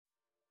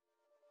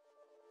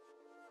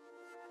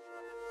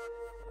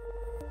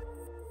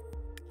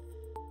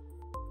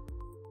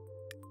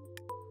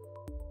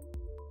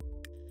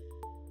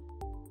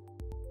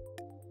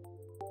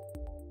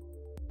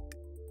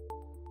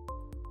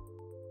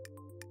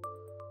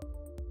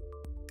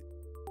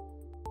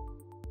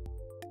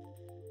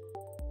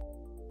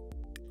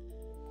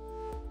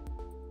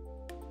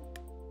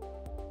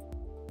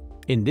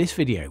In this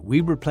video, we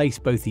replace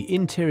both the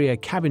interior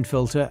cabin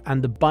filter and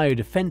the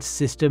biodefense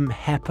system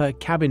HEPA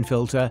cabin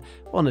filter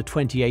on a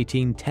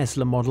 2018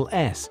 Tesla Model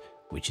S,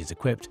 which is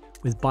equipped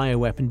with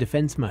Bioweapon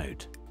Defence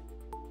Mode.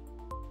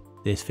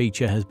 This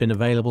feature has been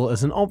available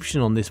as an option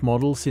on this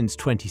model since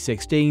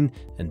 2016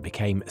 and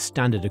became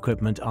standard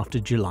equipment after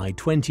July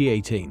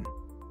 2018.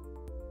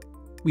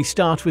 We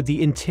start with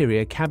the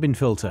interior cabin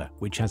filter,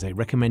 which has a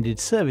recommended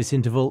service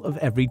interval of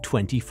every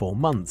 24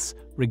 months,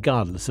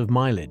 regardless of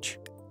mileage.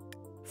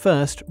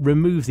 First,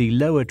 remove the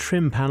lower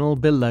trim panel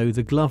below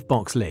the glove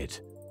box lid,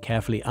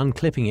 carefully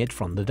unclipping it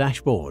from the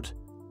dashboard.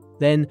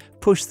 Then,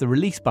 push the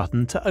release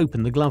button to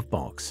open the glove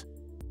box.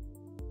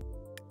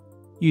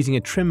 Using a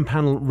trim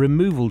panel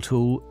removal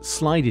tool,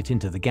 slide it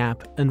into the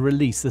gap and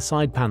release the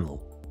side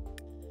panel.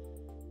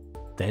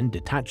 Then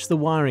detach the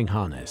wiring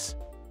harness.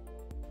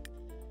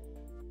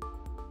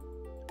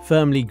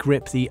 Firmly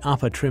grip the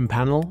upper trim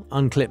panel,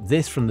 unclip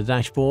this from the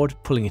dashboard,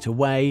 pulling it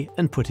away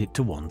and put it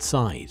to one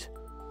side.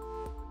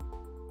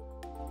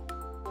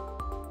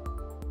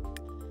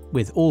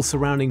 With all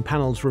surrounding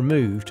panels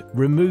removed,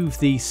 remove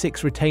the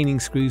 6 retaining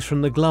screws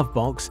from the glove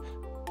box,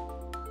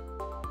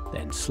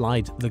 then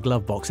slide the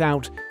glove box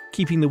out,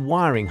 keeping the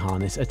wiring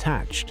harness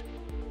attached.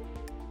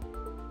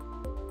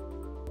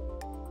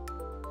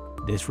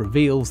 This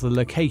reveals the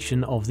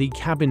location of the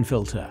cabin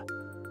filter.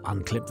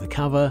 Unclip the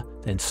cover,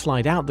 then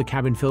slide out the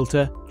cabin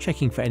filter,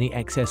 checking for any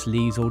excess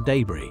leaves or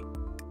debris.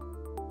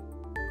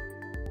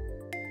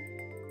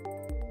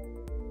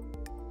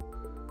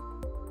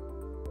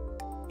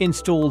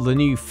 Install the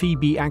new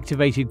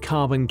febi-activated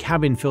carbon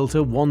cabin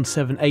filter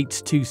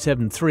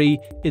 178273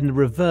 in the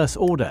reverse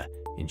order,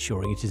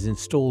 ensuring it is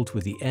installed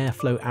with the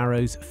airflow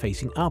arrows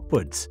facing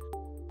upwards.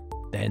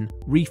 Then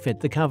refit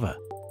the cover.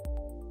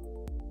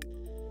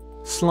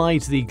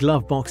 Slide the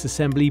glove box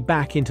assembly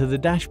back into the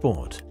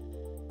dashboard.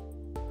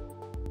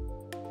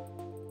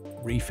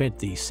 Refit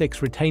the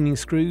 6 retaining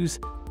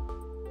screws.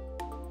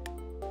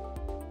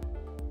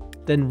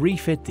 Then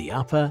refit the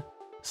upper,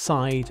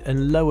 side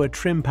and lower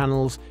trim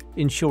panels,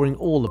 ensuring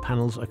all the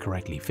panels are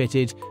correctly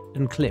fitted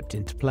and clipped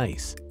into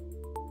place.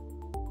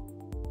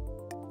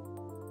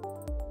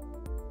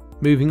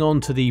 Moving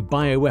on to the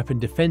Bioweapon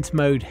Defence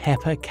Mode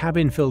HEPA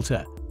cabin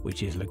filter,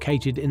 which is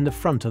located in the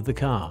front of the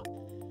car.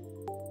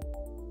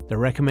 The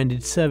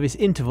recommended service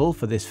interval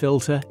for this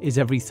filter is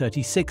every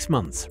 36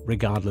 months,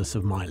 regardless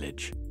of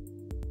mileage.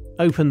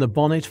 Open the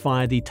bonnet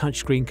via the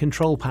touchscreen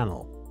control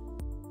panel.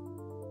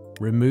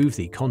 Remove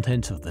the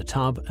contents of the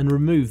tub and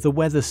remove the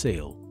weather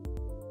seal.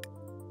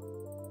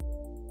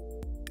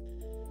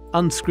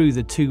 Unscrew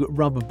the 2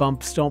 rubber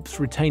bump stops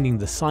retaining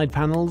the side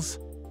panels,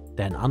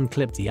 then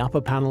unclip the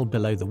upper panel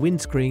below the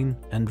windscreen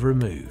and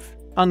remove.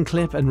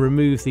 Unclip and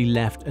remove the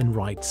left and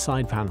right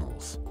side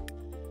panels.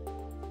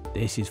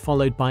 This is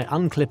followed by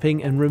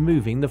unclipping and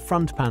removing the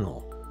front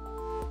panel.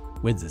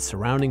 With the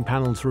surrounding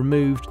panels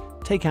removed,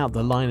 take out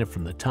the liner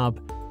from the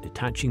tub,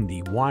 detaching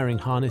the wiring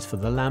harness for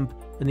the lamp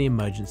and the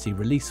emergency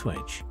release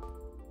switch.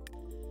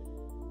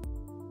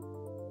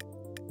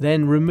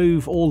 Then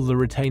remove all the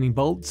retaining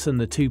bolts and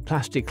the 2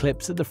 plastic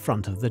clips at the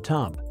front of the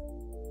tub.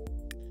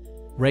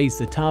 Raise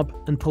the tub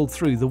and pull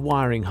through the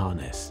wiring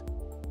harness.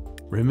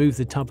 Remove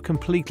the tub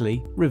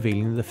completely,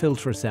 revealing the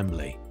filter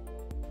assembly.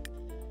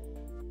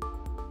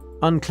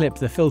 Unclip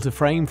the filter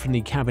frame from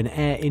the cabin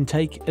air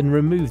intake and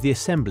remove the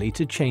assembly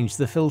to change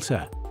the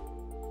filter.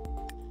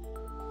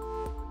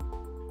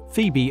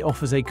 Febi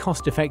offers a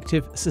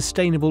cost-effective,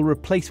 sustainable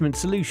replacement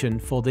solution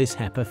for this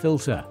HEPA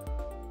filter.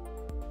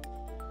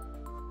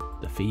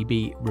 The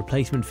Febi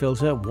replacement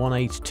filter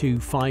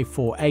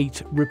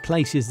 182548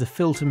 replaces the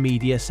filter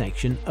media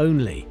section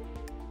only.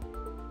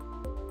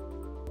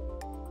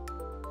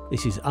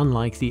 This is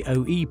unlike the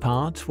OE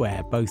part,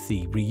 where both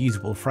the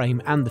reusable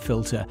frame and the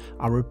filter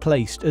are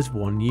replaced as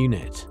one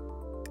unit.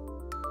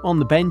 On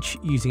the bench,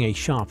 using a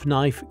sharp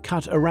knife,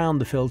 cut around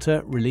the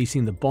filter,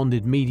 releasing the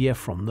bonded media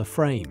from the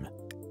frame.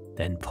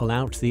 Then pull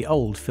out the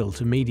old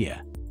filter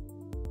media.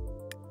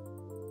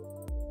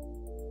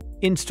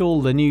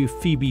 Install the new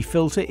Febi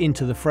filter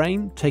into the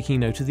frame, taking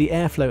note of the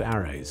airflow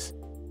arrows.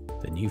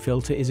 The new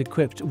filter is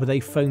equipped with a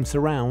foam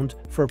surround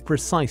for a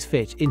precise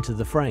fit into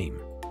the frame.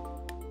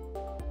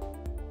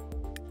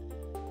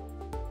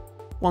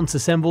 Once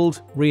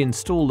assembled,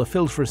 reinstall the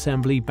filter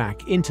assembly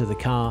back into the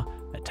car,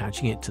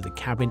 attaching it to the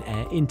cabin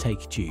air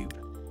intake tube.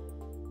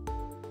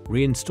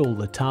 Reinstall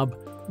the tub,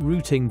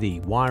 routing the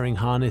wiring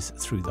harness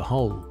through the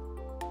hole.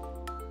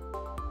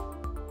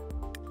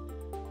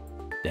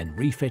 Then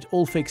refit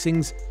all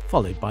fixings,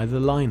 followed by the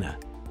liner.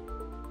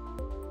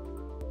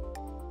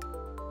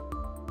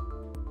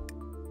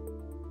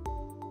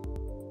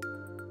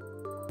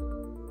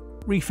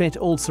 Refit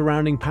all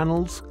surrounding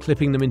panels,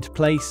 clipping them into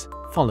place,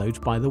 followed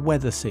by the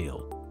weather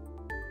seal.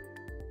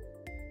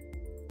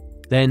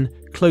 Then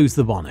close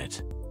the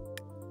bonnet.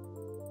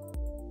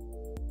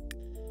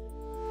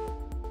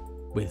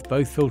 With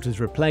both filters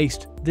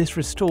replaced, this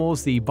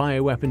restores the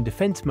Bioweapon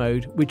Defence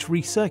Mode, which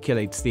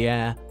recirculates the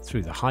air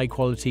through the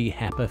high-quality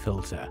HEPA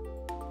filter.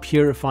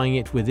 purifying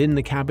it within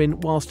the cabin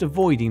whilst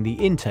avoiding the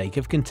intake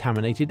of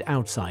contaminated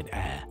outside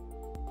air.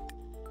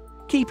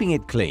 Keeping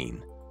it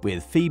clean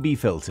with Febi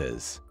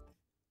filters.